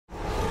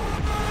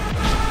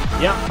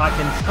Yeah, I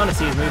can kind of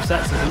see his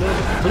movesets. It's a little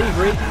bit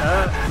cleavery.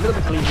 A little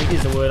bit cleavery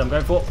is the word I'm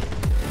going for.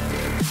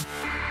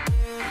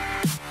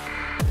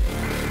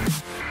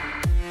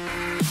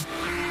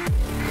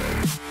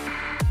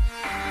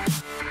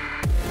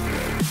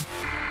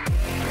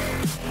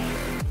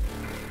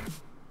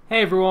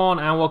 Hey everyone,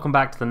 and welcome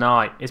back to the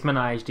night. It's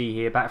Midnight HD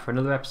here, back for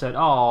another episode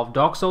of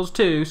Dark Souls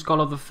 2,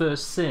 Scholar of the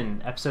First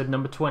Sin, episode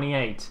number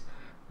 28.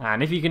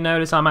 And if you can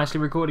notice, I'm actually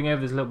recording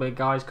over this a little bit,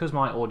 guys, because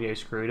my audio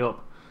screwed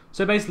up.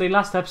 So basically,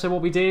 last episode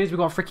what we did is we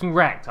got freaking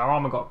wrecked. Our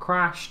armor got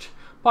crashed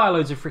by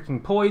loads of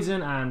freaking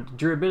poison and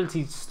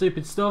durability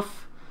stupid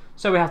stuff.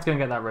 So we have to go and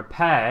get that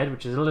repaired,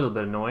 which is a little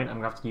bit annoying. I'm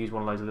going to have to use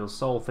one of those little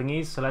soul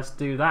thingies. So let's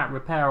do that,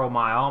 repair all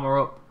my armor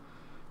up.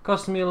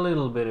 Cost me a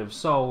little bit of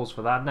souls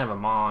for that, never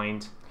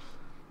mind.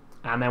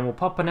 And then we'll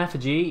pop an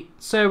effigy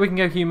so we can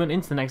go human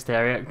into the next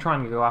area. Try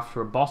and go after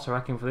a boss, I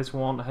reckon, for this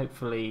one.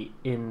 Hopefully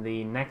in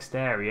the next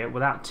area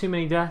without too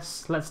many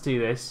deaths. Let's do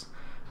this.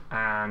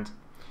 And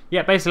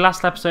yeah, basically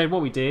last episode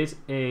what we did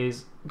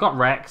is got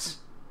wrecked,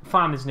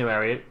 found this new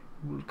area,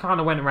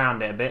 kind of went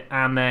around it a bit,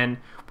 and then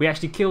we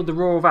actually killed the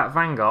Royal Vat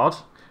Vanguard,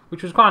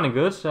 which was kind of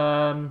good.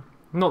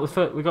 Not the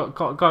first, we got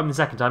him the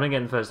second time, didn't get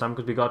him the first time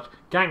because we got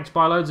ganked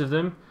by loads of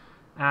them.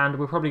 And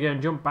we're probably going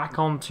to jump back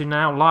onto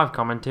now live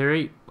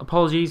commentary.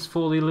 Apologies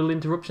for the little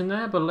interruption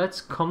there, but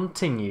let's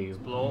continue.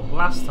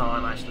 Last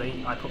time,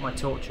 actually, I put my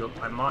torch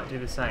up. I might do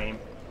the same,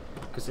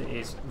 because it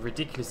is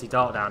ridiculously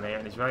dark down here,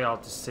 and it's very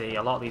hard to see.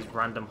 A lot of these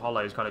random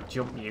hollows kind of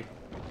jump you.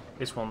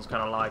 This one's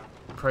kind of like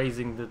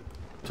praising the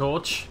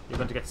torch. You're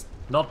going to get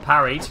not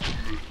parried.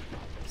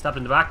 Stabbed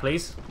in the back,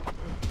 please.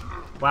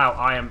 Wow,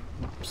 I am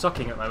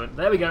sucking at the moment.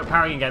 There we go,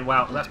 parrying again.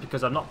 Wow, that's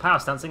because I'm not power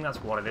stancing.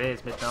 That's what it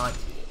is, Midnight.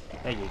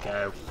 There you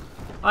go.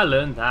 I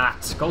learned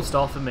that. Gold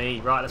star for me.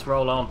 Right, let's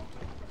roll on.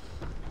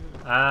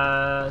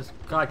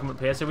 Guy come up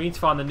here. So we need to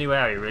find the new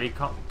area, really.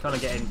 Kind of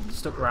getting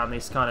stuck around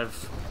this kind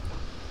of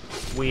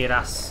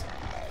weird-ass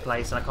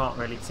place, and I can't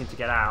really seem to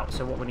get out.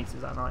 So what we need to...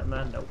 Is that an item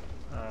there? Nope.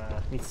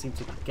 Need to seem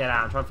to get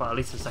out and try and find at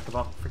least a second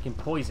off. Freaking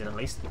poison, at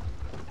least.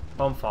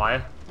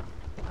 Bonfire.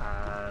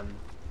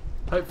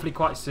 Hopefully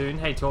quite soon.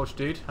 Hey, Torch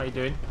Dude. How you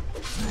doing?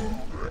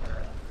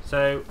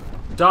 So,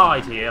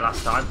 died here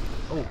last time.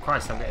 Oh,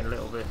 Christ, I'm getting a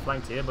little bit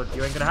flanked here, but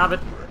you ain't going to have it.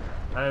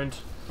 Owned.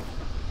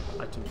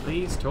 Item,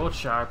 please.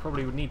 Torch. I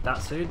probably would need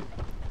that soon.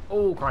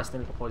 Oh, Christ,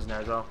 nearly got poison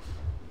there as well.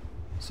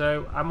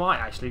 So, I might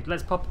actually...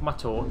 Let's pop my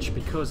torch,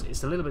 because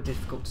it's a little bit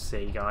difficult to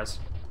see, guys.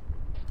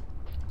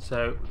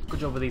 So,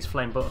 good job with these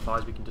flame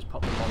butterflies. We can just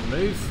pop them on the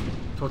move.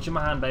 Torch in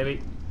my hand,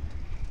 baby.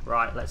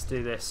 Right, let's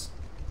do this.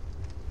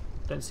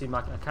 Don't seem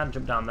like I can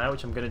jump down there,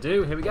 which I'm going to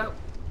do. Here we go.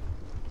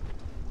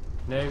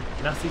 No,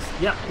 nasties.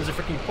 Yep, there's a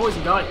freaking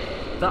poison guy.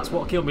 That's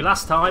what killed me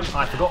last time.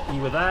 I forgot you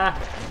were there.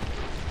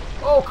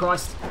 Oh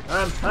Christ.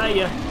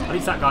 Hey, at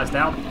least that guy's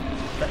down.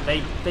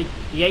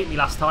 He ate me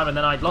last time, and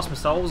then I lost my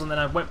souls, and then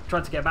I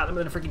tried to get back them,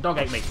 and then a freaking dog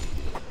ate me.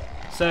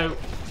 So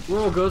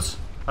we're all good.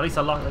 At least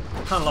I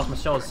kind of lost my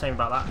souls. Same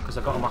about that because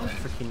I got my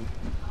freaking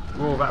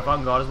Royal Vat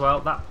Vanguard as well.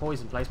 That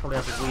poison place probably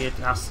has a weird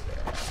ass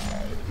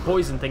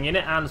poison thing in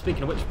it. And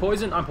speaking of which,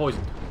 poison, I'm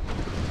poisoned.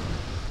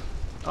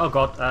 Oh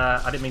God,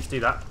 I didn't mean to do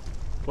that.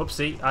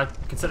 Whoopsie, I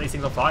can set these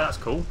things on fire, that's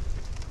cool.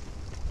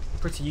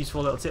 Pretty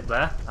useful little tip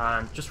there.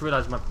 And just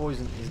realised my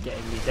poison is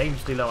getting me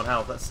dangerously low on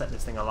health. Let's set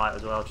this thing alight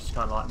as well, just to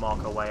kind of like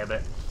mark our way a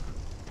bit.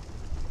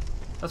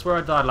 That's where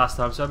I died last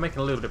time, so I'm making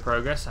a little bit of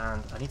progress.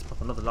 And I need to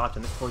pop another light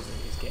on this poison.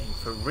 Is getting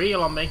for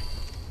real on me.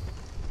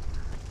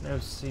 No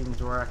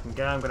seems where I can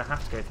go. I'm going to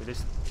have to go through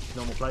this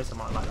normal place. I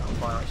might light that on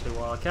fire actually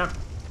while I can.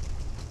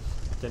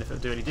 Don't know if it'll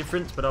do any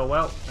difference, but oh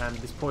well. And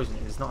this poison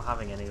is not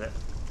having any of it.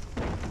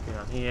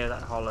 Down here,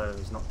 that hollow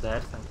is not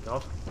dead, thank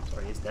God.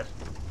 Sorry, he is dead.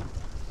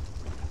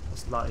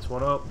 Let's light this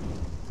one up.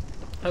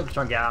 Hopefully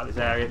try and get out of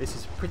this area. This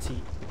is a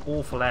pretty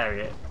awful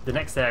area. The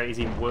next area is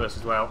even worse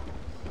as well.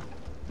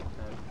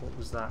 What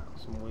was that?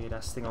 Some weird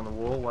ass thing on the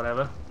wall,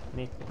 whatever.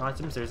 Any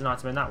items? There is an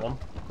item in that one.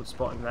 Good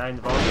spotting there in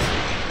the volumes.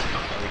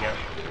 Oh, there we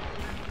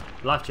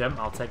go. Life gem,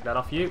 I'll take that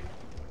off you.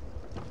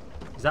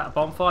 Is that a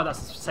bonfire? That's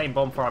the same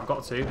bonfire I've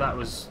got to. That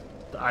was...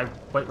 I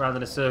went round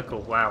in a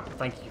circle. Wow,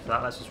 thank you for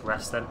that. Let's just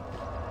rest then.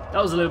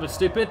 That was a little bit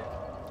stupid.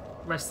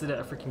 Rested at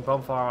a freaking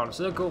bonfire on a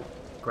circle.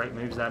 Great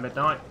moves there,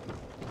 Midnight.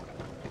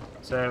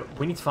 So,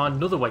 we need to find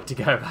another way to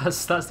go.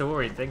 That's the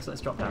worrying thing. So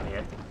let's drop down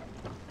here.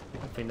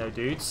 Hopefully no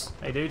dudes.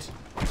 Hey, dudes.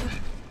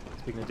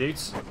 Speaking of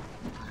dudes.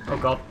 Oh,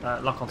 God.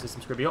 Lock-on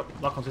system, screw me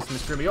up. Lock-on system,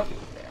 screw me up.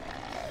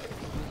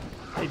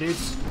 Hey,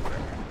 dudes.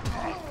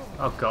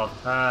 Oh,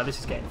 God. This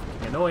is getting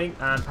freaking annoying.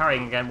 And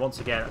parrying again, once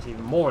again. That's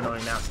even more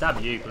annoying now.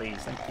 Stab you, please.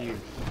 Thank you.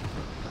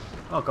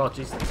 Oh, God.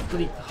 Jeez.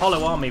 Bloody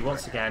hollow army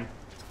once again.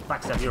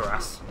 Backstab your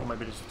ass, or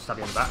maybe just stab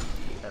you in the back.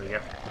 There we go.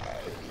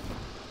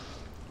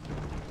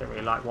 Don't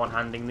really like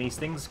one-handing these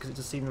things because it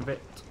just seems a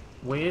bit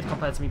weird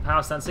compared to me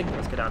power stancing.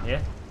 Let's go down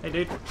here. Hey,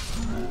 dude.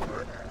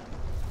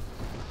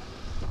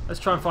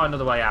 Let's try and find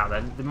another way out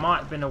then. There might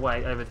have been a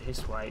way over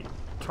this way.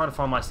 Trying to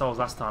find my souls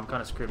last time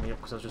kind of screwed me up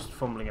because I was just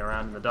fumbling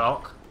around in the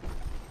dark.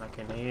 I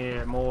can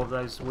hear more of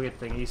those weird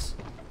thingies.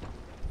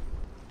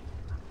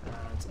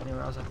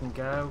 Anywhere else I can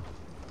go?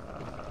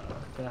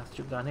 Gonna have to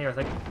jump down here, I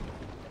think.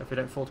 If I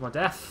don't fall to my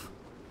death.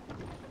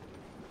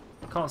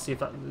 Can't see if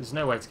that... There's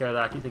no way to go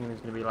there. I keep thinking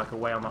there's going to be like a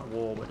way on that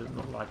wall, but it doesn't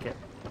look like it.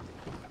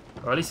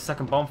 Or at least a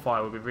second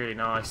bonfire would be really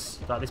nice.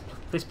 Like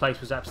this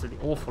place was absolutely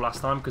awful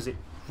last time because it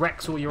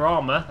wrecks all your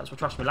armour. That's what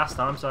trashed me last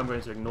time, so I'm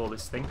going to ignore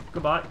this thing.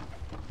 Goodbye.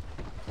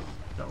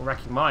 Not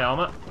wrecking my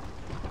armour.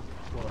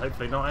 Well,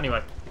 hopefully not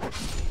anyway.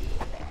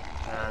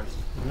 And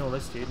ignore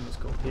this dude and let's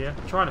go up here.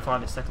 I'm trying to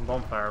find this second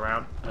bonfire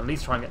around. At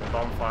least try and get the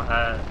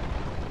bonfire.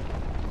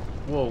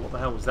 Whoa, what the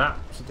hell was that?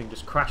 Something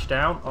just crashed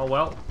down. Oh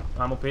well,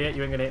 I'm up here.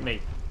 You ain't going to hit me.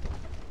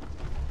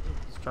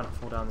 Just trying to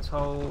fall down this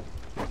hole.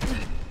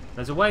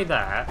 There's a way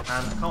there, and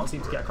I can't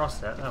seem to get across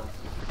there. Oh,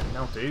 freaking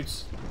hell,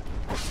 dudes.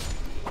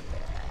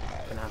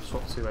 Gonna have to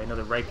swap to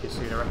another rapier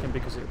soon, I reckon,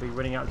 because it'll be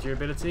running out of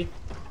durability.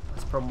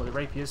 That's the problem with the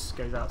rapiers,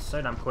 goes out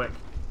so damn quick.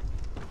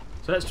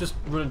 So let's just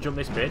run and jump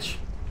this bitch.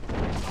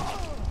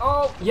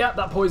 Oh, yeah,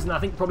 that poison, I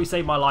think, probably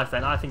saved my life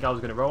then. I think I was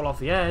going to roll off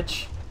the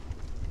edge.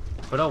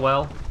 But oh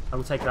well, I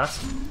will take that.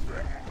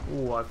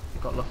 Oh, I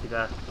got lucky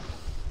there.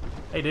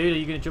 Hey dude, are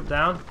you going to jump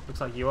down? Looks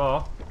like you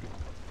are.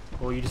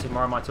 Or you just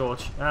admire my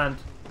torch. And...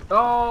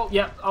 oh,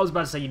 yeah, I was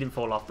about to say you didn't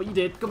fall off, but you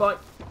did. Goodbye.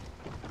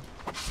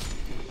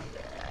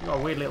 You got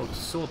a weird little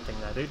sword thing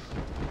there, dude.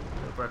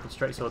 Little broken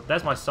straight sword.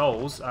 There's my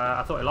souls.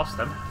 I thought I lost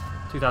them.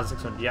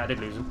 2,600. Yeah, I did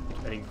lose them.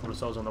 Getting a couple of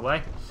souls on the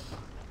way.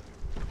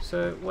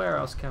 So, where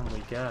else can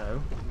we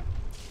go?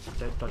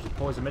 Don't dodge the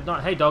poison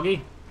midnight. Hey,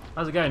 doggy.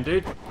 How's it going,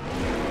 dude?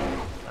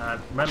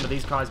 Remember,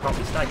 these guys can't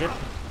be staggered.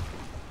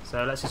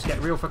 So, let's just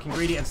get real fucking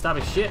greedy and stab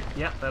his shit.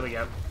 Yep, there we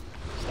go.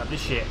 Stab his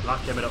shit.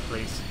 Life gem it up,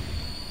 please.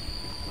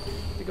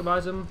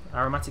 Goodbye, some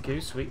aromatic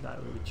ooze. Sweet, that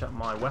would chuck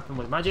my weapon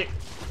with magic.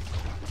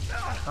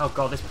 Oh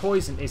god, this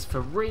poison is for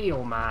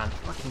real, man.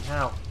 Fucking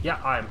hell. Yeah,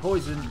 I am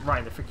poisoned right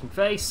in the freaking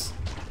face.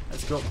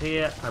 Let's go up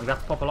here. I'm gonna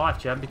have to pop a life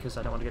gem because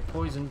I don't want to get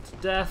poisoned to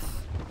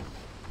death.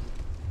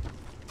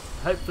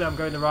 Hopefully I'm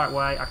going the right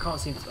way. I can't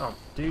seem to... oh,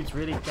 dudes,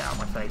 really? Get out of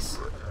my face.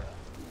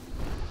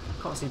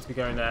 Can't seem to be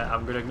going there.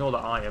 I'm going to ignore the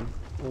iron.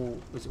 Oh,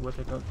 is it worth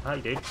ignoring? How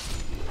you do?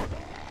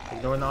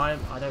 Ignoring the iron?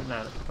 I don't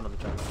know. Let's pick another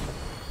gem.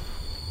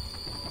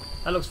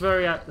 That looks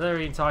very,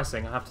 very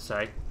enticing, I have to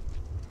say.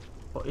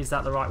 But is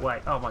that the right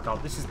way? Oh my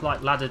god, this is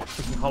like laddered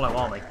freaking hollow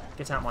army.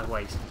 Get out my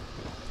way.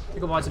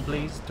 Pick up Bison,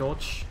 please.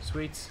 Dodge.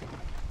 Sweet.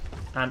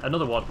 And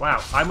another one.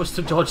 Wow, I must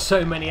have dodged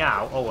so many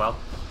out. Oh well.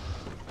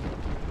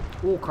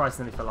 Oh Christ,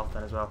 then he fell off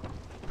then as well.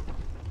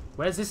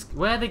 Where's this?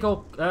 Where they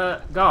go?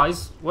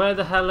 Guys, where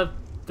the hell are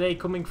they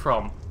coming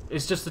from?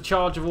 It's just the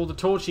charge of all the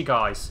torchy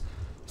guys.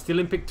 It's the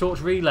Olympic torch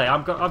relay.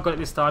 I've got it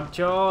this time.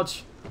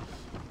 Charge.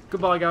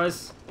 Goodbye,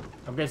 guys.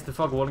 I'm getting to the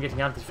fog wall and getting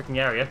out of this freaking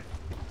area.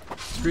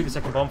 Screw the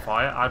second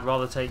bonfire. I'd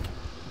rather take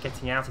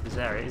getting out of this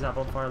area. Is that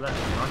bonfire there?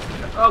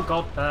 Oh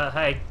god.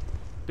 Hey.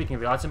 Speaking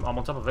of the item, I'm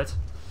on top of it.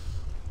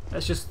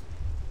 Let's just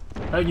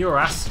own your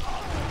ass.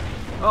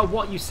 Oh,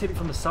 what? You hit it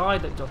from the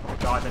side? That doesn't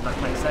die, then let's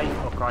play it safe.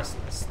 Oh, Christ.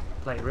 Let's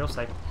play it real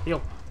safe.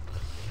 Heal.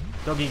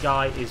 Doggy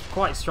guy is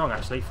quite strong,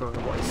 actually, for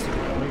what his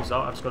moves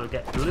are. I've just got to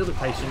get a little bit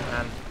patient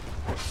and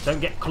don't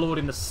get clawed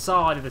in the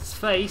side of its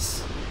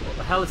face. What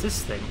the hell is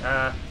this thing?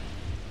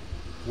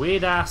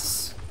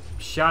 Weird-ass,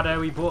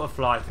 shadowy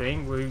butterfly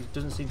thing who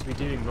doesn't seem to be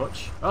doing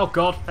much. Oh,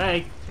 God.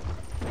 Hey.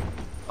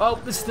 Oh,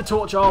 this is the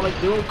torch army.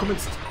 They're all coming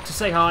to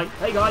say hi.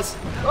 Hey, guys.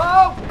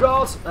 Oh,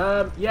 God.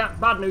 Yeah,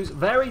 bad news.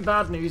 Very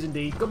bad news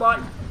indeed.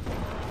 Goodbye.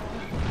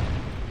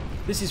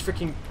 This is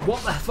freaking...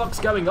 what the fuck's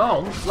going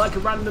on? Like a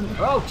random...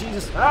 oh,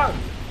 Jesus. Ow.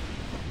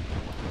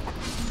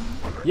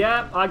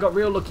 Yeah, I got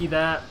real lucky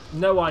there.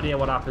 No idea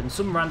what happened.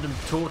 Some random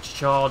torch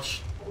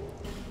charge.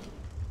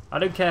 I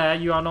don't care.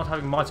 You are not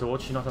having my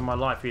torch. You're not having my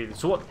life either.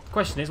 So what... the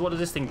question is, what does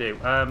this thing do?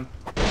 I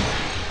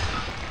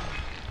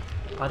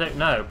don't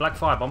know. Black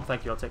firebomb,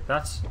 thank you, I'll take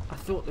that. I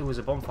thought there was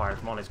a bonfire,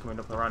 if I'm honest, coming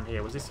up around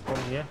here. Was this the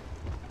one here?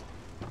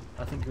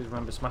 I think I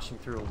remember smashing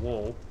through a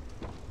wall.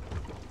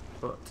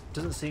 But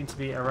doesn't seem to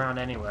be around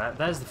anywhere.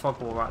 There's the fog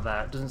wall right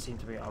there. It doesn't seem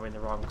to be... I'm in the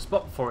wrong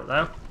spot for it,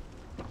 though.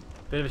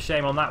 Bit of a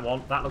shame on that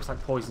one. That looks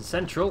like Poison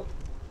Central.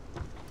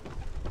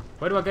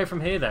 Where do I go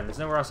from here, then? There's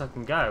nowhere else I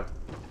can go.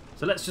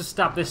 So let's just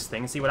stab this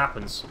thing and see what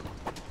happens.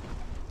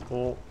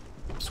 Or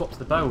swap to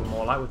the bow,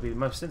 more like, would be the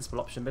most sensible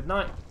option,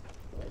 Midnight.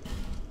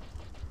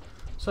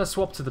 So let's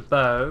swap to the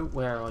bow.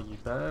 Where are you,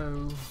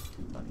 bow?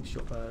 Lightning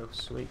short bow,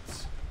 sweet.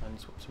 And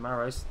swap to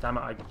arrows. Damn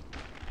it,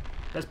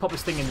 let's pop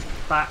this thing in the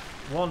back.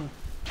 One,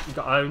 you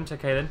got owned.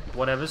 Okay then,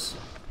 whatevers.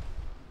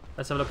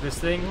 Let's have a look at this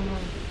thing.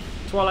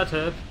 Twilight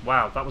Herb.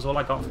 Wow, that was all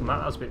I got from that.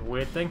 That was a bit of a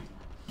weird thing.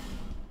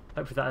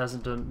 Hopefully that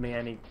hasn't done me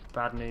any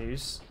bad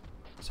news.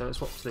 So let's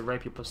swap to the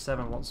Rapier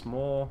 +7 once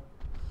more.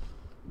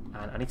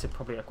 And I need to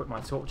probably equip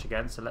my torch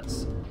again. So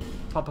let's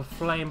pop a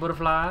Flame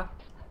Butterfly.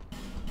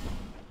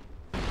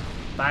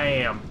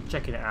 Bam!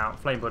 Checking it out.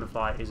 Flame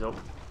Butterfly is up.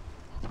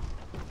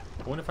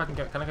 I wonder if I can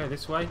go... can I go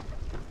this way?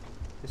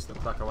 This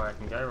looks like a way I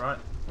can go, right?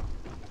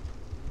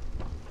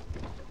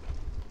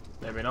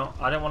 Maybe not.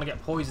 I don't want to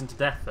get poisoned to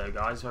death though,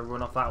 guys, if I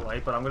run off that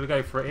way, but I'm going to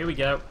go for it. Here we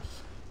go.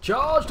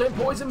 Charge, don't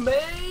poison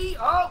me!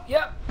 Oh,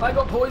 yeah, I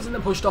got poisoned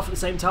and pushed off at the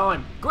same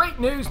time. Great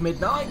news,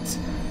 Midnight!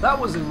 That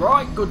was a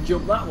right good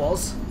jump, that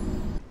was.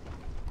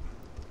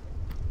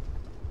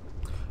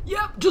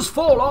 Yep, just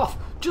fall off!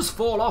 Just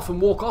fall off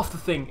and walk off the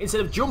thing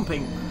instead of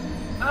jumping.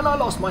 And I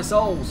lost my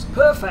souls.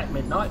 Perfect,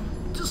 Midnight.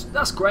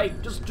 That's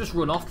great. Just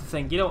run off the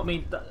thing. You know what I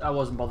mean? I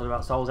wasn't bothered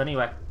about souls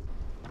anyway.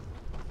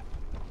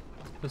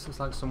 This looks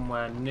like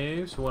somewhere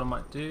new, so what I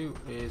might do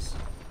is...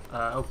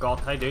 oh god,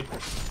 hey dude.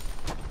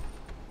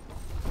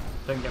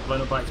 Don't get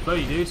blown up by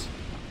explodey dudes.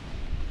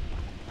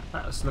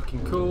 That's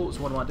looking cool,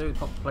 so what I might do is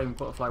pop the flaming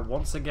butterfly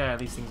once again.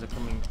 These things are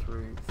coming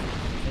through.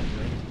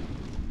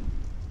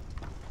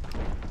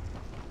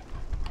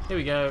 Here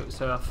we go,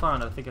 so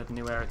I think I have a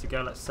new area to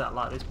go. Let's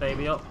light this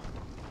baby up.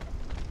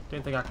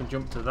 Don't think I can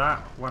jump to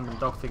that random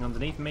dog thing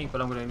underneath me,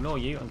 but I'm going to ignore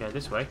you and go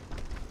this way.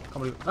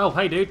 Oh,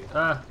 hey dude,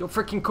 you're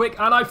freaking quick,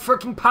 and I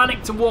freaking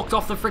panicked and walked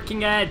off the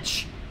freaking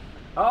edge.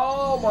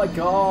 Oh my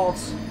god.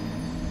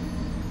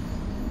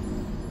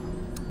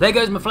 There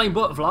goes my flame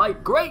butterfly.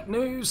 Great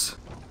news.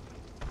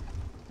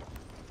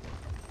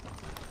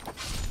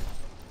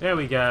 There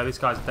we go, this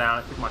guy's down.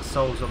 I picked my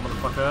souls up,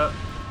 motherfucker.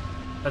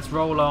 Let's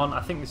roll on.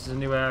 I think this is a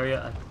new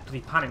area. I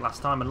bloody panicked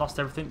last time and lost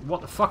everything.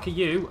 What the fuck are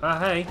you?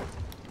 Hey.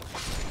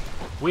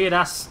 Weird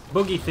ass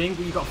buggy thing,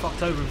 but you got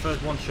fucked over in the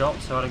first one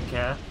shot, so I don't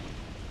care.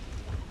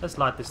 Let's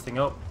light this thing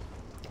up.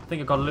 I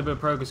think I've got a little bit of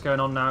progress going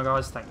on now,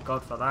 guys. Thank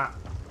God for that.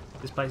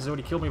 This place has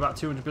already killed me about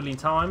 200 billion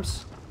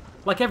times.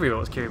 Like everyone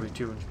was killing me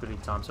 200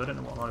 billion times, so I don't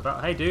know what I'm on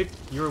about. Hey, dude,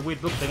 you're a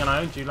weird bug thing, and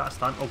I owned you last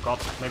time. Oh, God,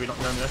 maybe not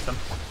going this time.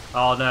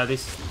 Oh, no,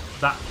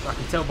 I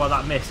can tell by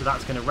that miss that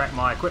that's going to wreck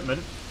my equipment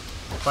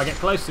if I get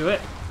close to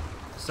it.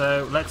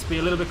 So let's be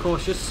a little bit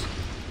cautious,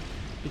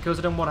 because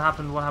I don't want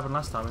what happened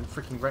last time and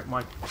freaking wreck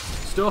my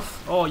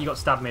stuff. Oh, you got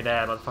stabbed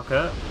mid-air,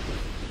 motherfucker.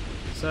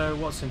 So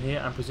what's in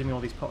here? I'm presuming all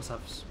these pots have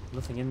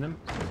nothing in them.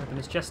 Let's open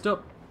this chest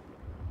up.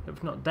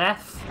 If not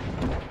death.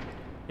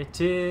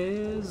 It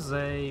is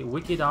a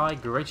Wicked Eye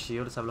Great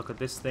Shield. Let's have a look at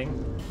this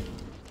thing.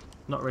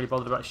 Not really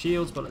bothered about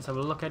shields, but let's have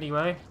a look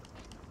anyway.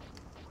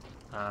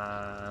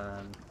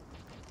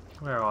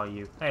 Where are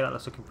you? Hey, that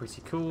looks looking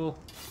pretty cool.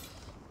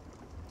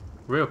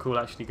 Real cool,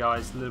 actually,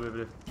 guys. A little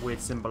bit of a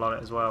weird symbol on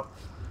it as well.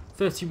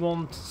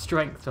 31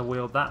 strength to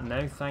wield that.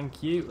 No,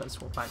 thank you. Let's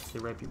swap back to the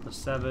rapier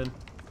 +7.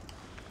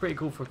 Pretty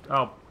cool for...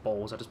 Oh,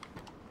 balls. I just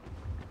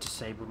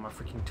disabled my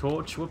freaking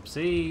torch.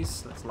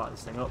 Whoopsies. Let's light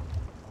this thing up.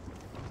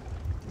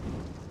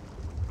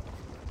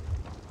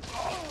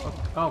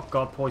 Oh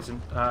god,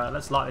 poison.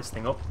 Let's light this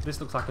thing up.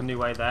 This looks like a new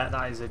way there.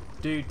 That is a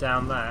dude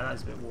down there. That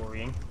is a bit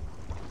worrying.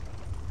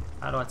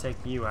 How do I take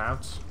you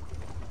out?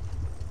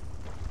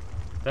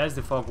 There's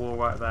the fog wall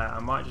right there. I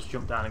might just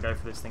jump down and go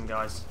for this thing,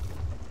 guys.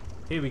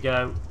 Here we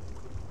go.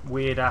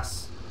 Weird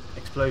ass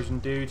explosion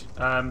dude.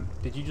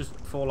 Did you just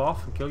fall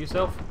off and kill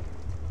yourself?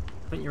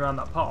 I think you're around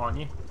that pot, aren't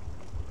you?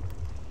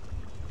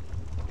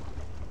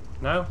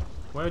 No?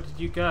 Where did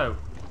you go?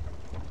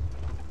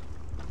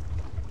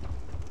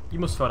 You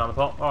must fall down the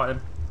pot. Alright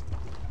then.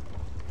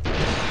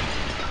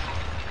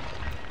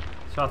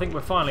 So I think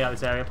we're finally out of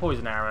this area.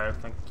 Poison arrow,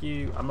 thank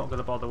you. I'm not going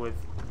to bother with...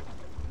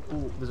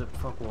 Ooh, there's a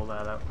fog wall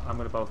there though. I'm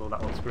going to bother with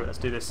that one. Screw it, let's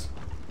do this.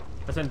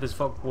 Let's enter this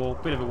fog wall.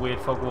 Bit of a weird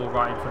fog wall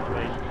right in front of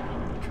a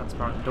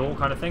transparent door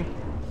kind of thing.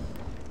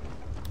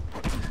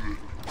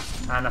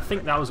 And I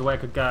think that was the way I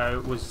could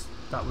go.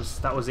 That was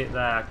it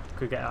there. I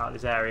could get out of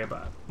this area,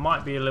 but I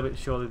might be a little bit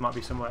sure there might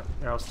be somewhere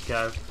else to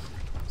go.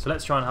 So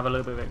let's try and have a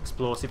little bit of an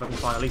explore, see if I can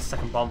find at least a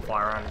second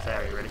bonfire around this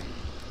area, really.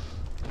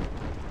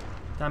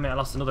 Damn it, I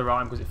lost another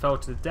item because it fell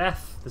to the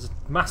death. There's a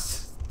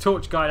mass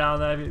torch guy down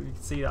there. You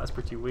can see that's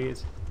pretty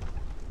weird.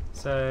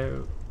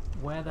 So,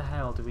 where the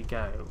hell do we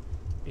go?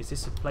 Is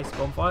this a place of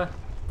bonfire?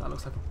 That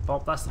looks like a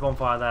bomb. That's the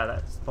bonfire there.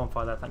 That's the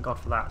bonfire there. Thank God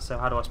for that. So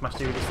how do I smash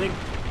through this thing?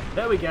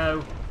 There we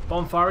go.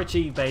 Bonfire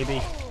achieved,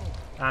 baby.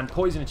 And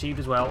poison achieved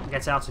as well.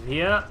 Get out of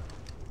here.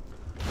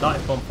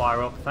 Light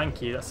bonfire up.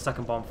 Thank you. That's the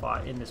second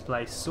bonfire in this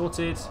place.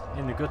 Sorted.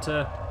 In the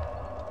gutter.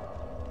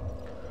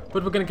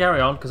 But we're going to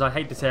carry on because I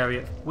hate this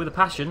area with a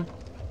passion.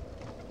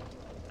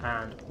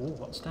 And, ooh,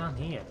 what's down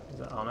here? Is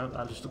that, oh no,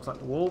 that just looks like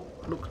the wall.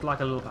 Looked like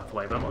a little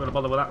pathway, but I'm not going to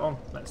bother with that one.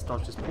 Let's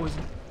dodge this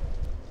poison.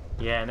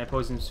 Yeah, no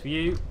poisons for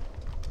you.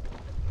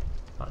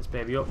 Light this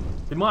baby up.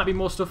 There might be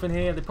more stuff in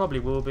here. There probably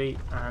will be.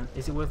 And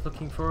is it worth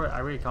looking for it? I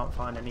really can't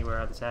find anywhere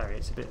out of this area.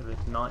 It's a bit of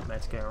a nightmare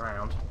to go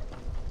around.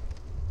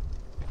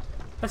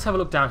 Let's have a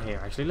look down here,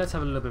 actually. Let's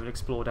have a little bit of an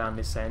explore down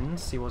this end.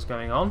 See what's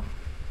going on.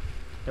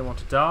 Don't want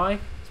to die.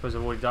 I suppose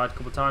I've already died a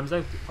couple of times,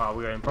 though. Oh,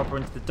 we're going proper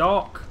into the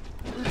dark.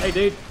 Hey,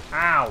 dude.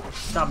 Ow.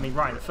 Stabbed me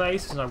right in the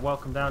face as I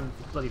welcome down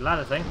the bloody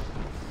ladder thing.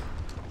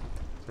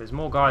 So there's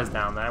more guys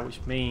down there, which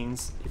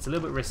means it's a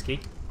little bit risky.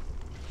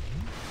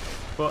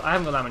 But I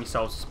haven't got that many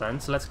souls to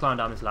spend, so let's climb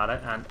down this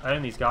ladder and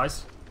own these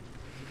guys.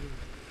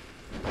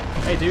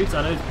 Hey, dudes.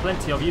 I know there's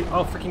plenty of you.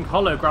 Oh, freaking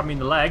Hollow grabbed me in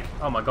the leg.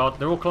 Oh, my God.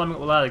 They're all climbing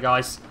up the ladder,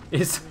 guys.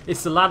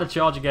 It's the ladder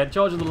charge again.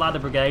 Charge of the ladder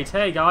brigade.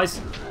 Hey, guys.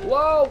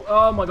 Whoa.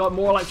 Oh, my God.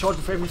 More like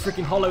charging for every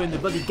freaking Hollow in the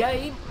bloody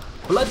game.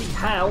 Bloody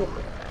hell.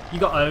 You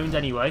got owned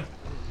anyway.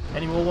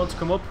 Any more want to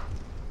come up?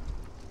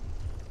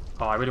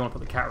 Oh, I really want to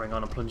put the cat ring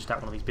on and plunge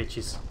that one of these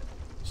bitches.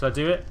 Shall I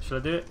do it? Shall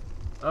I do it?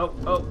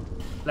 Oh.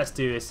 Let's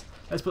do this.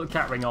 Let's put the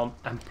cat ring on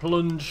and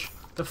plunge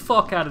the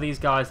fuck out of these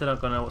guys. They're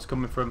not going to know what's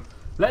coming from.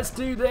 Let's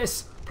do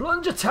this.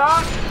 Plunge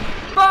attack.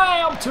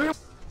 Bam! 2.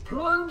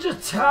 Plunge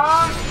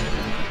attack.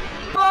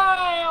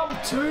 Bam!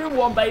 2 in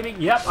 1, baby.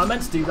 Yep, I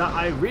meant to do that.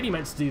 I really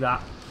meant to do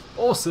that.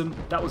 Awesome.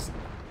 That was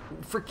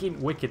freaking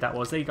wicked, that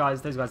was. Those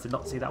guys did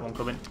not see that one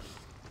coming.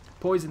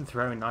 Poison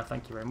throwing knife,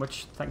 thank you very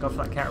much. Thank God for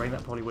that cat ring.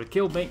 That probably would have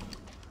killed me.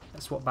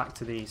 Let's swap back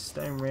to the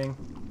stone ring.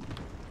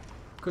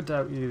 Could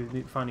doubt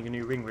you finding a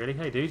new ring, really.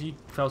 Hey, dude, you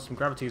felt some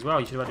gravity as well.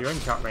 You should have had your own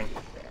cat ring.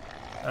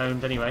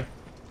 And anyway,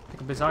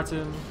 pick up this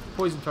item.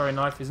 Poison throwing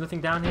knife. There's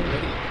nothing down here,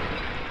 really.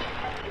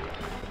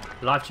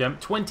 Life gem.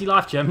 20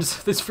 life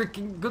gems. There's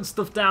freaking good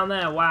stuff down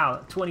there.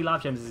 Wow, 20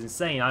 life gems is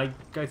insane. I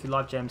go through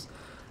life gems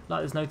like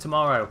there's no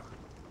tomorrow.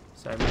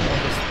 So, more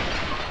of this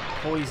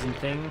poison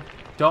thing.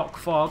 Dark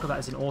fog. That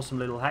is an awesome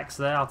little hex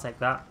there. I'll take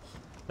that.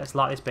 Let's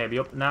light this baby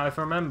up. Now, if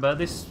I remember,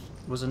 this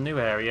was a new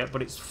area,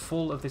 but it's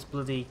full of this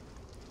bloody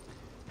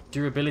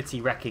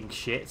durability wrecking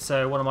shit.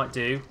 So what I might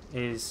do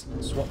is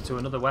swap to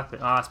another weapon.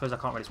 Ah, I suppose I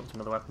can't really swap to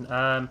another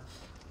weapon.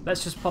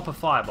 Let's just pop a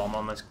firebomb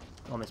on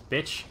this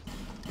bitch.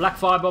 Black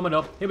firebomb it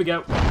up. Here we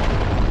go.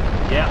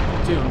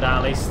 Yeah, 2 of them down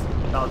at least.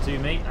 That'll do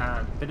me.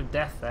 And a bit of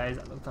death there. Does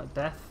that look like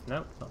death?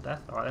 No, not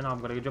death. Alright then, I'm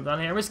going to jump down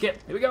here and risk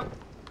it. Here we go.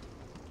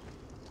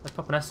 Let's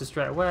pop an Esther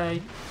straight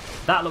away.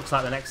 That looks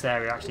like the next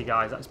area, actually,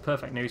 guys. That's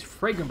perfect news.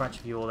 Fragrant branch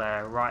of yore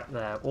there, right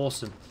there.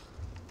 Awesome.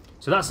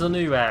 So that's the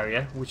new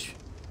area, which...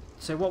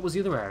 So what was the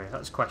other area?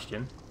 That's a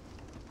question.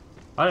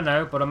 I don't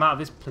know, but I'm out of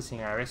this pissing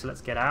area, so let's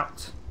get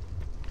out.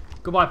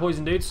 Goodbye,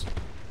 poison dudes.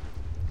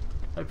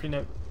 Hopefully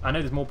no... I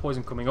know there's more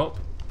poison coming up,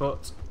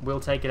 but we'll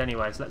take it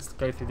anyway. So let's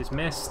go through this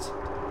mist.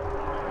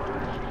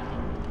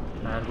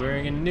 And we're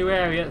in a new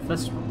area.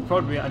 That's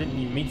probably... I didn't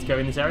even mean to go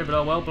in this area, but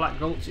oh well, Black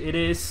Gulch it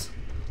is.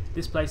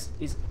 This place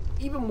is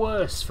even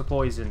worse for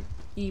poison.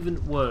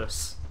 Even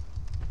worse.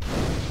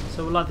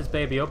 So we'll light this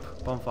baby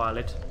up. Bonfire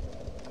lit.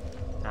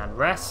 And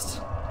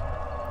rest.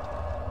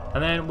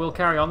 And then we'll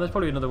carry on. There's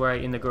probably another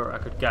way in the gut I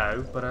could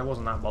go, but I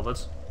wasn't that bothered.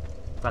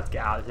 Glad to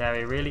get out of this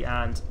area, really.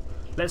 And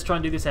let's try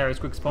and do this area as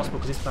quick as possible,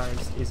 because this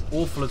place is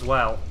awful as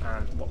well.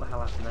 And what the hell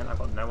happened then? I've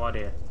got no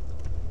idea.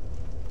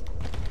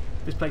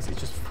 This place is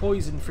just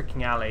poison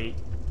freaking alley.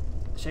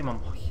 Shame I'm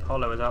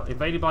hollow as well.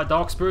 Invaded by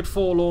Dark Spirit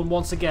Forlorn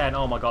once again.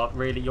 Oh my god,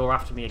 really? You're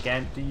after me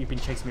again? You've been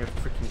chasing me over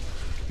freaking...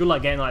 You're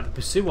like getting like the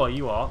pursuer,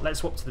 you are. Let's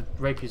swap to the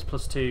Rapiers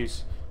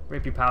 +2s.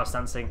 Rapier power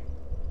stancing.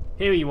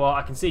 Here you are.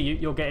 I can see you.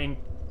 You're getting...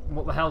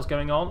 What the hell's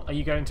going on? Are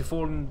you going to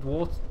fall in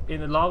water,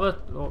 in the lava?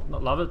 Or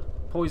not lava,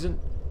 poison?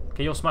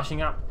 Okay, you're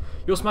smashing up.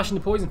 You're smashing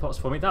the poison pots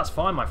for me. That's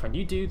fine, my friend.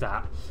 You do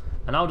that,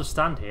 and I'll just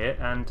stand here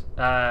and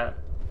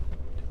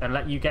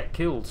let you get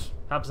killed.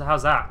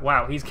 How's that?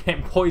 Wow, he's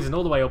getting poisoned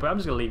all the way up. I'm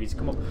just gonna leave you.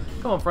 Come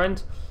on,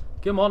 friend.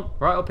 Come on,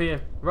 right up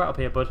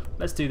here, bud.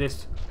 Let's do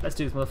this. Let's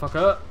do this,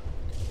 motherfucker.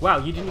 Wow,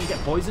 you didn't even get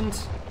poisoned.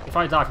 If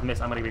I die from this,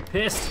 I'm gonna be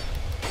pissed.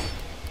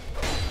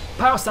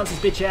 Power stance his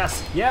bitch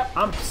ass. Yep,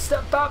 I'm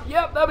stepped up.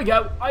 Yep, there we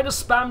go. I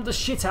just spammed the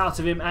shit out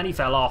of him and he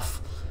fell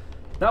off.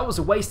 That was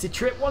a wasted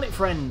trip, wasn't it,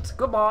 friend?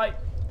 Goodbye.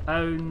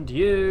 And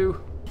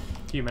you.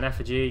 Human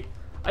effigy.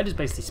 I just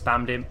basically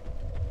spammed him.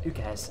 Who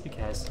cares? Who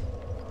cares?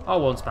 I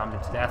won't spam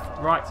him to death.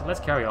 Right, so let's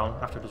carry on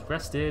after I've just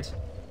rested.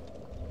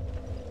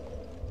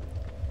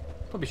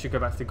 Probably should go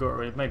back to the gutter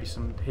with maybe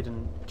some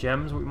hidden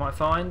gems we might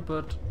find,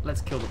 but let's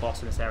kill the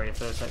boss in this area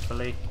first,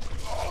 hopefully.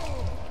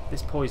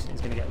 This poison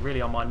is going to get really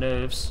on my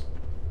nerves.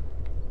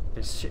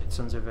 There's shit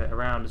tons of it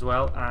around as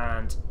well,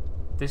 and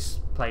this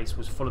place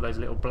was full of those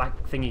little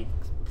black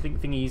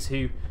thingies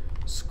who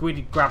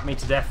squid grabbed me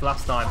to death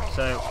last time.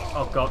 So,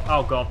 oh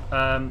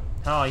god.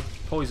 Hi,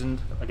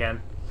 poisoned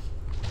again.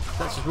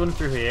 Let's just run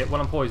through here. Well,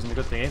 I'm poisoned. The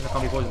good thing is I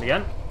can't be poisoned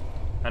again.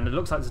 And it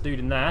looks like there's a dude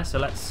in there, so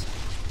let's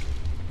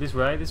this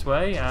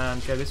way,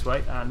 and go this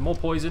way, and more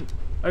poison.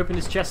 Open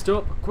this chest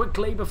up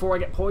quickly before I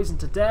get poisoned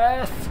to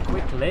death.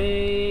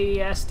 Quickly,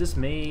 yes, just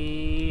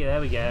me.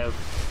 There we go.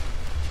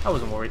 I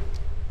wasn't worried.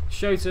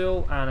 Show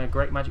tool and a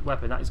great magic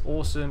weapon. That is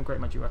awesome. Great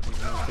magic weapon.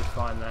 Good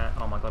find there.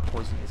 Oh my god,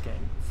 poison is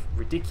getting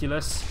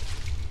ridiculous.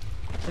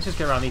 Let's just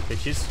go around these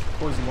bitches.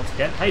 Poison once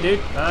again. Hey dude.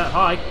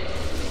 Hi.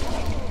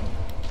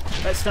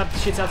 Let's stab the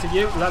shit out of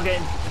you without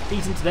getting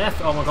beaten to death.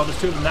 Oh my god, there's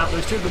 2 of them now.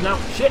 There's 2 of them now.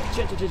 Shit.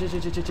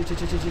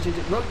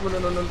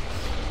 Run.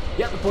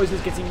 Yep, the poison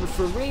is getting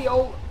for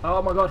real.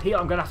 Oh my god, heal.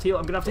 I'm gonna have to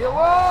heal.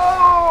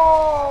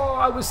 Whoa!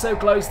 I was so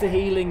close to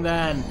healing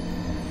then.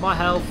 My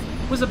health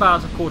was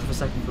about a quarter of a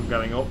second from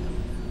going up.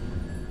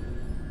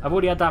 I've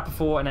already had that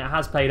before and it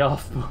has paid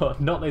off, but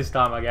not this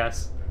time, I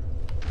guess.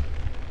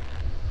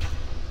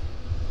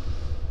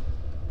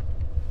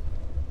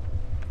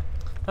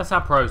 That's how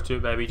pros do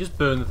it, baby. Just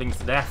burn the things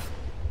to death.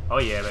 Oh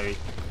yeah, baby.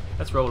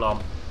 Let's roll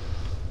on.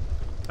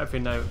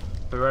 Hopefully no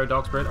Burrow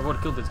Dark Spirit. I've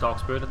already killed this Dark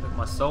Spirit. I think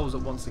my soul's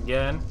up once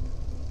again.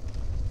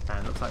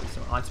 And looks like there's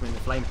some item in the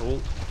flame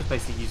pool. Just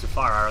basically use a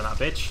fire arrow on that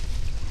bitch.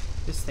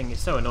 This thing is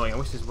so annoying. I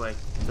wish there's a way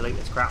to delete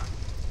this crap.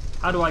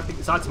 How do I pick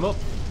this item up?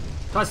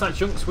 Titanite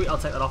chunk, sweet, I'll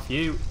take that off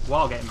you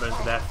while getting burned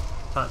to death.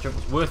 Titanite chunk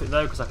was worth it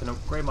though, because I can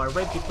upgrade my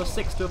red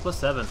 +6 to a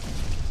 +7.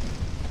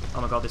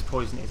 Oh my god, this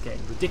poison is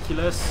getting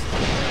ridiculous.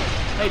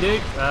 Hey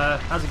dude,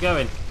 how's it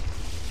going?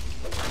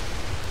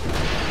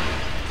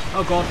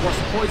 Oh god, watch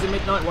the poison,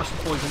 Midnight, watch the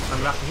poison. I'm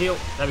gonna have to heal.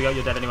 There we go,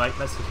 you're dead anyway.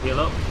 Let's just heal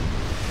up.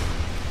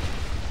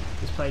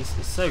 This place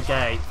is so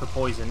gay for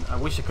poison. I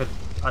wish I could,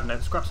 I don't know,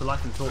 scraps of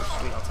life and torch.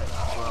 Sweet, I'll take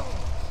that as well.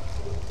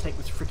 Take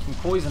this freaking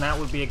poison out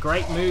would be a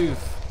great move.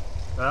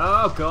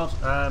 Oh god,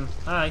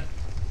 hey.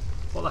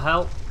 What the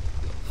hell?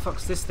 What the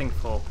fuck's this thing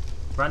for?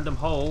 Random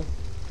hole.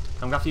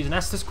 I'm gonna have to use an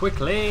Estus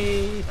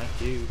quickly.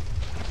 Thank you.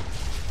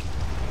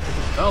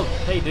 Oh,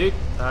 hey dude.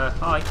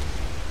 Hi.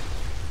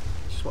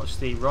 Just watch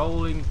the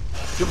rolling,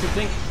 jumping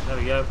thing. There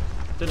we go.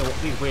 Don't know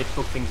what these weird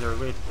bug things are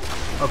weird.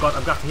 Oh god,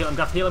 I'm gonna have to heal, I'm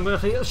gonna have to heal, I'm gonna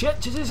have to heal. Shit!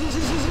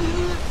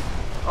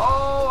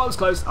 Oh, I was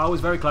close. I was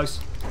very close.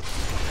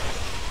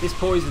 This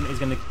poison is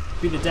gonna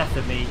be the death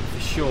of me for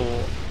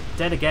sure.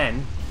 Dead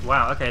again.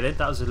 Wow, okay then.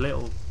 That was a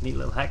neat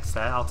little hex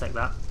there. I'll take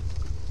that.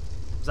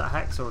 Was that a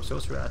hex or a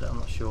sorcery? I'm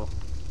not sure.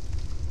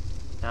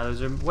 Now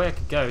there's a way I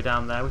could go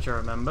down there, which I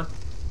remember.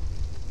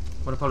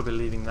 I'm gonna probably be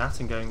leaving that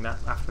and going that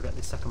after I get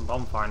the second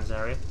bonfire in this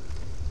area.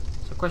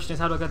 So the question is,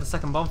 how do I get the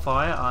second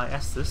bonfire? I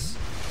Estus.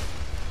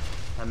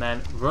 And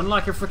then run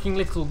like a freaking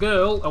little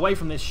girl away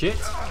from this shit.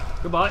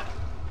 Goodbye.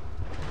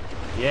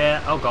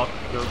 Yeah, oh god.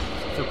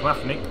 Still come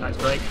after me. That's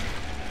great.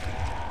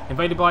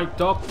 Invaded by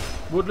dog,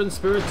 woodland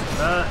spirit.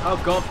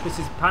 Oh god, this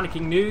is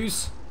panicking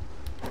news.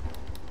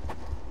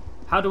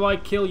 How do I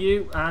kill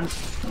you and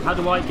how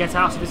do I get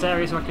out of this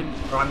area so I can...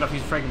 Oh, I'm going to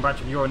use a fragrant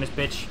branch of yore in this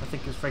bitch. I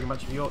think it was fragrant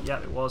branch of yore. Yeah,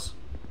 it was.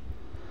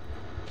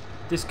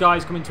 This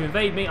guy's coming to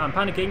invade me. I'm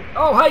panicking.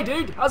 Oh, hey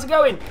dude, how's it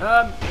going?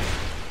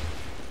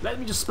 Let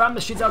me just spam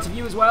the shit out of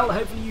you as well.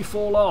 Hopefully you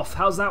fall off.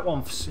 How's that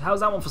one? How's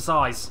that one for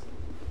size?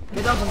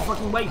 Get down to the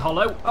fucking weight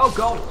hollow. Oh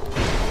god.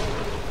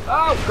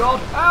 Oh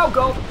god. Oh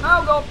god.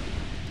 Oh god.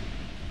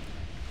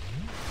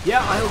 Yeah,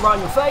 I held right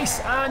in your face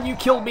and you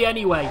killed me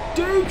anyway.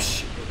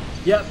 Douche.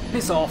 Yep,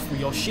 piss off with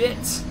your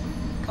shit.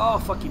 Oh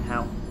fucking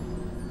hell.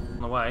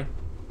 On the way.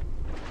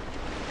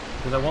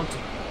 Because I want to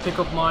pick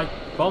up my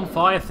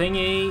bonfire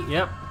thingy.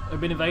 Yep,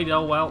 I've been invaded.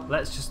 Oh well,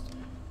 let's just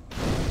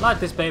light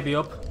this baby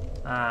up.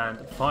 And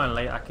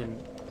finally I can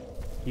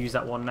use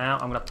that one now.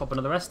 I'm going to pop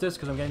another Estus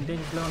because I'm getting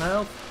dangerously low on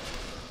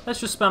health. Let's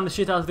just spam the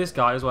shit out of this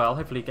guy as well.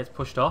 Hopefully he gets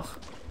pushed off.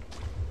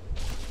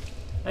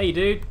 Hey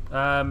dude,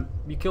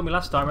 you killed me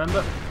last time,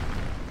 remember?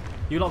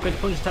 You're not going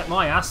to punch attack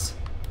my ass.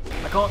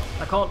 I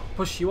can't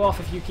push you off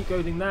if you keep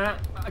going there.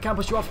 I can't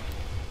push you off.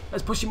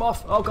 Let's push him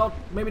off. Oh god,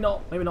 maybe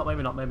not, maybe not,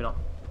 maybe not, maybe not.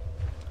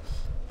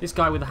 This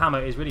guy with the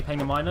hammer is really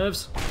paining my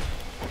nerves.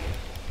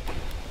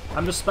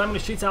 I'm just spamming the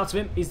shit out of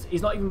him.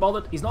 He's not even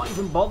bothered. He's not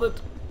even bothered.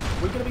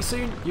 We're gonna be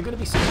soon. You're gonna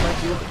be soon, mate.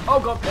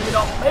 Oh god, maybe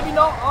not, maybe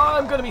not. Oh,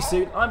 I'm gonna be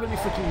soon. I'm gonna be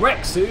freaking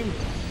wrecked soon.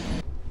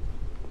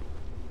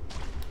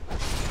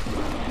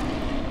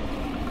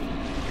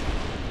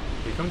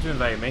 You come to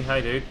invade me.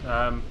 Hey dude,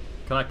 can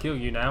I kill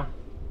you now?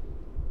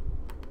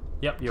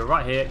 Yep, you're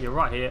right here, you're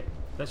right here.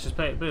 Let's just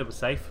play it a little bit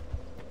safe.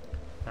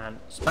 And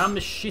spam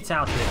the shit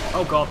out of it.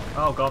 Oh god,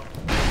 oh god.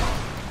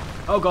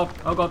 Oh god,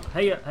 oh god.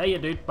 Hey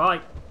dude,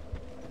 bye.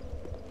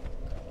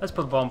 Let's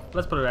put a bomb,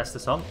 let's put a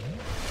Estus on.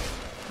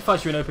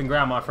 Fight you in open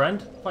ground, my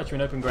friend. Fight you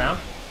in open ground.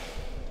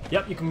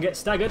 Yep, you can get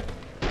staggered.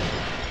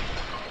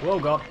 Oh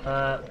god,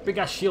 big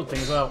ass shield thing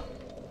as well.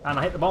 And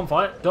I hit the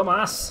bonfire,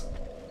 dumbass.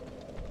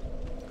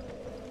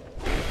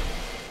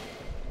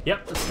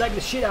 Yep, let's stagger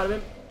the shit out of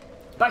him.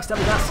 Backstab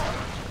his ass.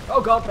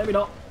 Oh god, maybe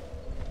not.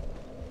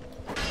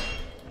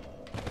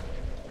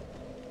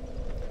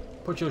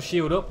 Put your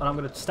shield up and I'm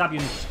going to stab you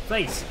in the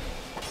face.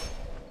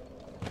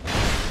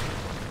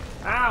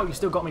 Ow, you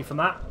still got me from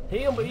that.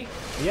 Heal me.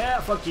 Yeah,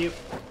 fuck you.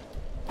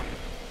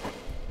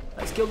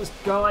 Let's kill this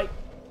guy.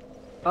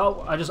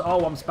 Oh, I'm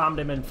spammed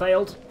him and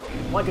failed.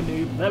 Like a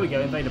noob. There we go,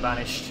 invader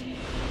banished.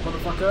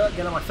 Motherfucker,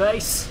 get on my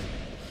face.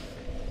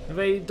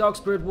 Invade dog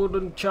spirit,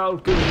 woodland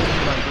child, good.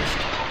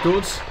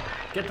 Good.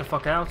 Get the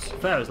fuck out.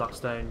 Fair as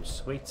Lockstone.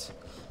 Sweet.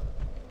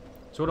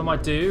 So what I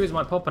might do is I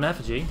might pop an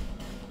effigy.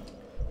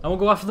 And we'll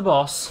go after the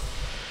boss.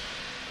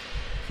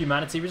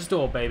 Humanity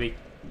restored, baby.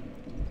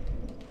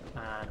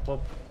 And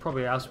what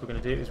probably else we're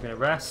going to do is we're going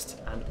to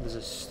rest. And there's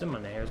a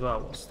summon here as well.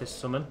 What's this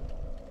summon?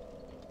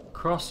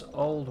 Cross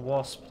Old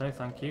Wasp. No,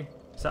 thank you.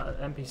 Is that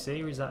an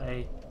NPC or is that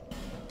a...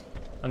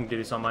 I'm going to do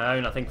this on my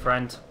own, I think,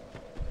 friend.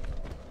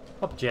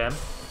 Pop a gem.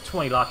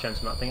 20 life gems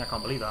from that thing. I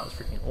can't believe that. That was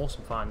freaking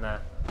awesome find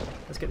there.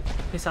 Let's get the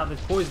piss out of this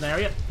poison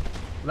area.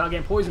 Without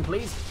getting poisoned,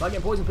 please. Without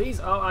getting poisoned,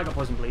 please. Oh, I got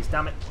poisoned, please.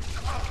 Damn it.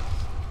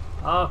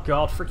 Oh,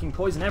 God. Freaking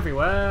poison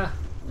everywhere.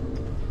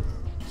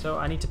 So,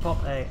 I need to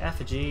pop a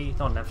effigy.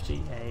 Not an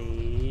effigy.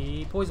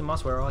 A poison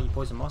moss. Where are you,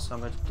 poison moss? I'm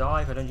going to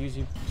die if I don't use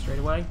you straight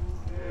away.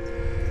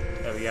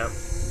 There we go.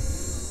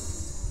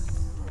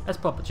 Let's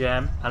pop a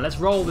gem. And let's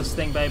roll this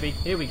thing, baby.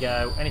 Here we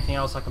go. Anything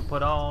else I can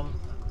put on?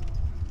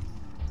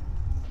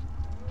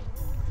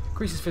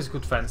 Increases physical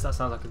defense. That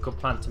sounds like a good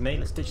plan to me.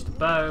 Let's ditch the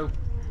bow.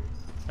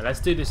 And let's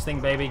do this thing,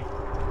 baby.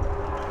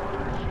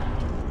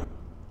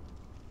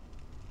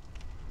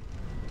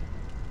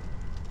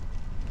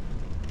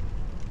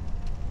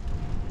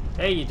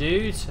 Hey, you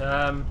dude.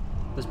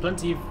 There's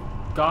plenty of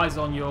guys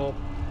on your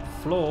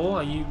floor.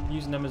 Are you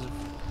using them as a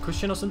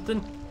cushion or something?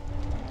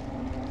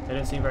 They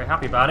don't seem very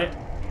happy about it.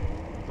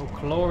 All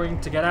clawing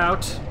to get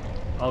out.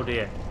 Oh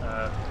dear.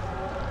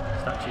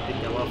 Statue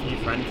didn't go well for you,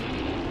 friend.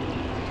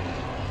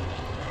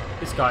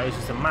 This guy is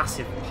just a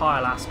massive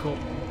pile-ass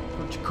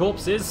bunch of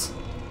corpses.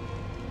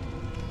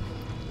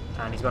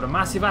 And he's got a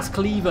massive-ass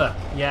cleaver.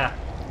 Yeah,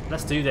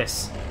 let's do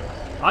this.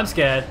 I'm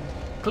scared.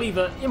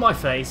 Cleaver in my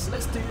face.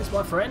 Let's do this,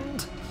 my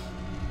friend.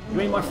 You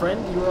ain't my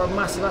friend. You're a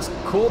massive-ass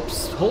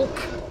corpse Hulk.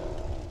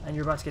 And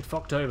you're about to get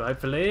fucked over,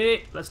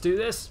 hopefully. Let's do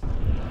this.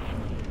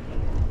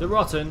 The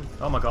Rotten.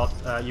 Oh my god.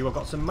 You have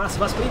got some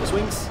massive-ass cleaver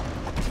swings.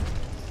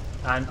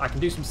 And I can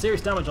do some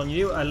serious damage on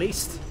you, at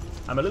least.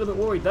 I'm a little bit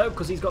worried, though,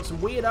 because he's got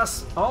some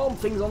weird-ass arm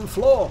things on the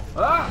floor.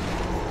 Ah!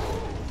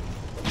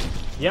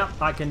 Yeah,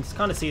 I can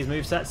kind of see his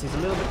movesets. He's a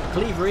little bit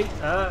cleavery.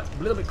 A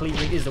little bit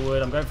cleavery is the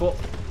word I'm going for.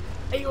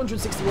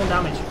 861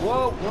 damage.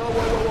 Whoa, whoa, whoa,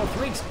 whoa,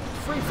 whoa.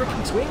 Three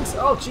freaking swings.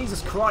 Oh,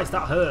 Jesus Christ,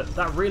 that hurt.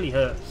 That really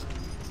hurt.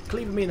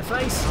 Cleaving me in the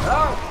face.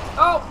 Oh,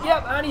 oh,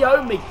 yep, and he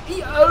owned me.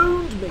 He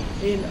owned me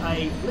in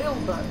a little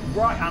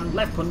right and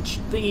left punch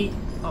thingy.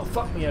 Oh,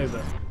 fuck me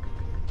over.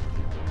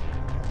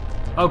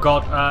 Oh,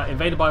 God.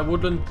 Invaded by a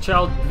Woodland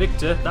Child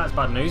Victor. That's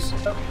bad news.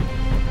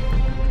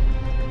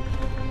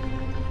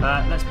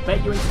 Let's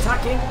bait you into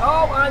attacking.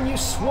 Oh, and you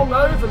swung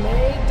over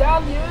me.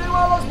 Damn you.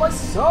 I lost my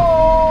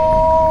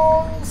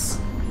songs.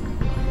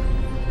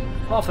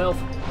 Half health.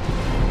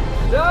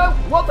 No,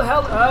 what the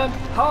hell?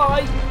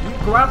 Hi. You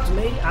grabbed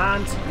me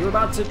and you're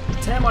about to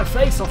tear my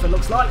face off, it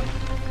looks like.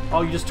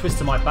 Oh, you just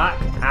twisted my back.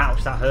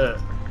 Ouch, that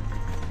hurt.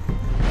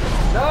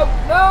 No,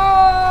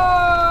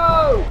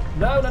 no!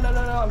 No, no, no,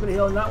 no, no. I'm going to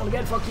heal on that one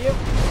again. Fuck you.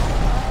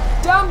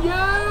 Damn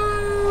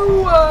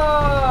you!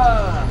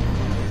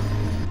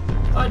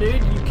 Hi,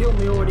 dude. You killed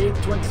me already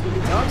 20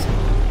 million times.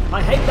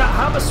 I hate that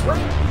hammer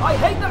swing. I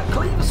hate that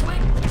cleaver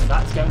swing.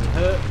 That's going to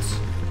hurt.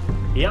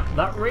 Yep,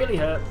 that really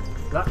hurt.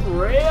 That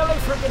really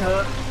freaking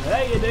hurt.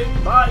 There you do.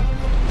 Bye.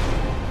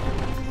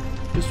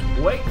 Just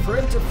wait for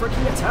him to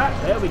freaking attack.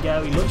 There we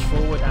go. He lunged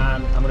forward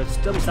and I'm going to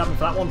still stab him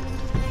for that one.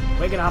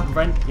 Ain't gonna happen,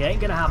 friend. It ain't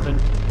gonna happen.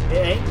 It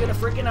ain't gonna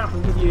freaking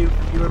happen with you.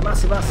 You're a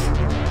massive ass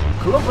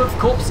clump of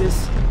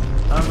corpses.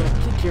 I'm gonna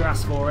kick your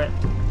ass for it.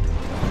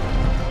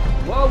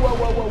 Whoa, whoa,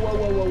 whoa, whoa, whoa,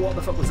 whoa, whoa. What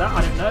the fuck was that?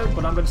 I don't know,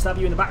 but I'm gonna stab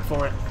you in the back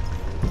for it.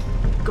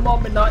 Come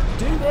on, Midnight.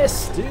 Do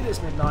this. Do this,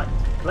 Midnight.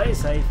 Play it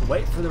safe.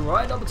 Wait for the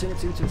right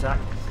opportunity to attack.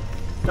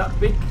 That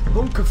big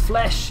hunk of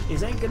flesh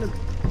ain't gonna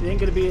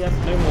be there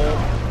no more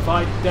if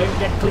I don't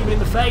get cleaved in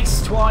the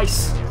face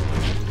twice.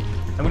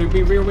 I'm going to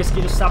be real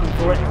risky just stabbing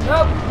for it.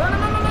 No! No, no,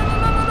 no, no, no, no,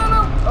 no, no,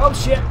 no! Oh,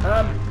 shit.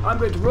 I'm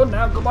going to run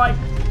now. Goodbye.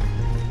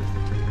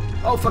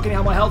 Oh, fucking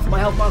hell. My health.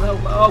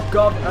 Oh,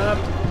 God.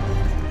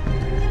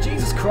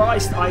 Jesus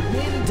Christ. I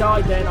nearly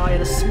died then. I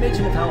had a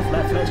smidgen of health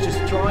left. Let's just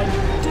try and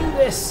do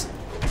this.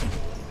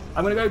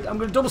 I'm going to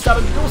double stab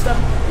him.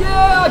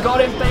 Yeah, I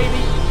got him,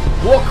 baby.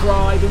 War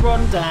cry. The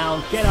run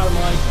down. Get out of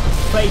my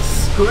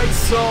face. Great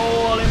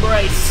soul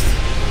embraced.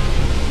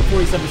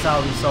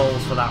 47,000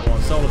 souls for that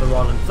one. Soul of the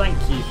Rod, and thank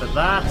you for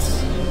that.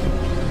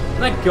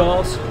 Thank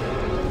God.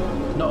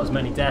 Not as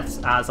many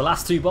deaths as the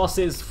last two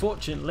bosses,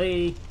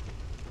 fortunately.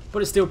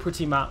 But it's still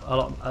pretty a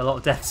lot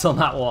of deaths on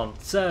that one.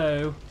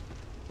 So,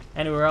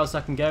 anywhere else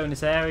I can go in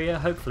this area?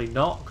 Hopefully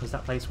not, because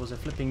that place was a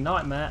flipping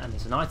nightmare, and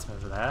there's an item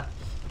over there.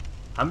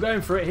 I'm going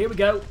for it. Here we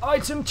go.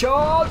 Item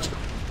charge!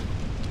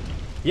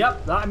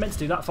 Yep, that I meant to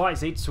do that fight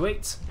seed.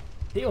 Sweet.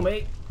 Heal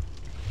me.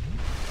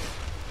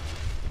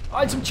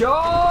 Item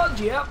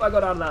charge! Yep, I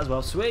got out of that as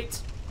well. Sweet.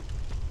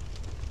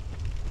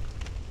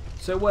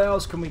 So where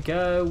else can we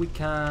go? We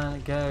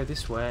can go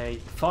this way.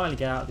 Finally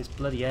get out of this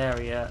bloody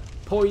area.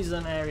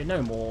 Poison area,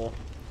 no more.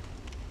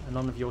 And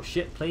none of your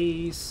shit,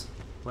 please.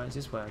 Where is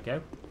this way I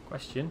go?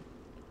 Question.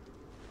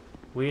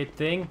 Weird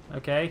thing.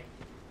 Okay.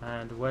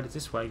 And where does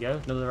this way go?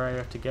 Another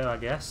area to go, I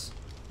guess.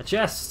 A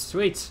chest!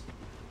 Sweet.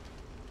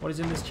 What is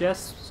in this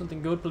chest?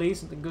 Something good, please.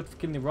 Something good for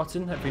killing the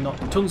Rotten. Hopefully not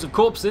tons of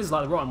corpses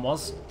like the Rotten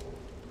was.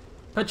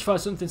 Petrify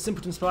something,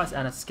 Simpleton Spice,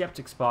 and a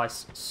Skeptic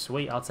Spice.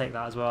 Sweet, I'll take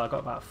that as well. I got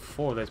about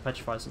 4 of those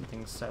Petrify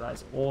somethings, so that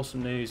is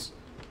awesome news.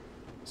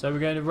 So we're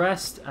going to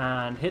rest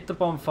and hit the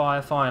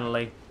bonfire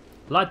finally.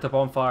 Light the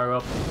bonfire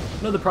up.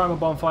 Another primal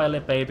bonfire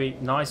lit, baby.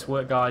 Nice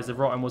work, guys. The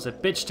Rotten was a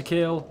bitch to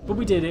kill, but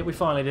we did it. We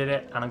finally did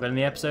it, and I'm going to end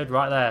the episode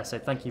right there. So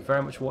thank you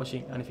very much for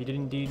watching, and if you did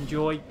indeed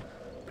enjoy,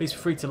 please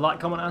feel free to like,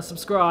 comment, and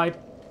subscribe.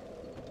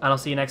 And I'll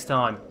see you next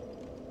time.